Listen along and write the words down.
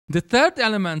The third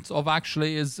element of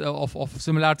actually is of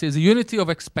similarity is a unity of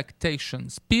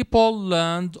expectations. People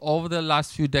learned over the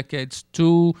last few decades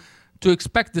to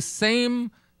expect the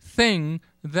same thing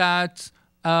that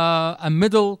a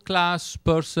middle class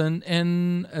person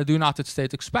in the United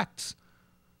States expects.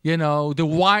 You know,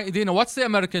 what's the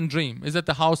American dream? Is it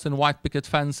the house and white picket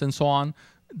fence and so on?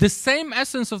 The same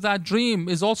essence of that dream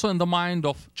is also in the mind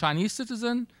of Chinese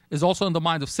citizen, is also in the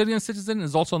mind of Syrian citizen,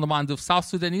 is also in the mind of South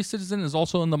Sudanese citizen, is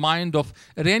also in the mind of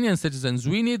Iranian citizens.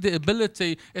 We need the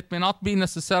ability, it may not be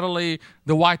necessarily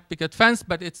the white picket fence,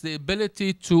 but it's the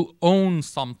ability to own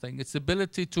something. It's the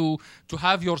ability to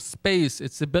have your space.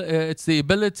 It's the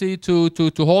ability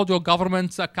to hold your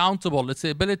governments accountable. It's the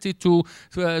ability to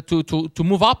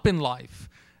move up in life.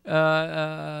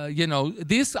 You know,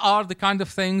 these are the kind of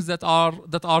things that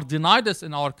are denied us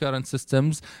in our current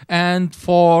systems, and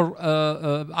for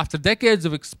after decades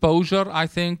of exposure, I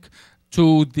think,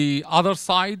 to the other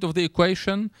side of the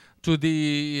equation, to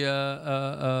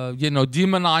the you know,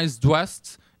 demonized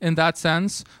West. In that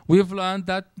sense, we've learned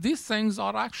that these things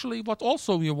are actually what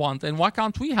also we want, and why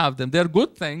can't we have them? They're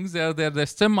good things. They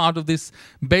stem out of this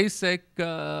basic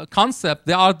concept.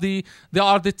 They are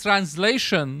the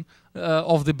translation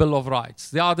of the Bill of Rights.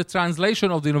 They are the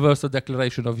translation of the Universal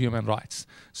Declaration of Human Rights.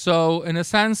 So, in a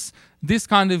sense, this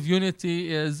kind of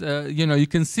unity is, you know, you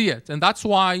can see it, and that's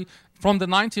why. From the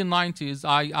 1990s,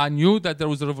 I knew that there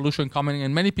was a revolution coming,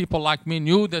 and many people like me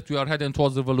knew that we are heading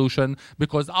towards a revolution,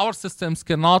 because our systems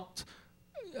cannot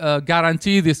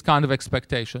guarantee these kind of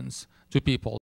expectations to people.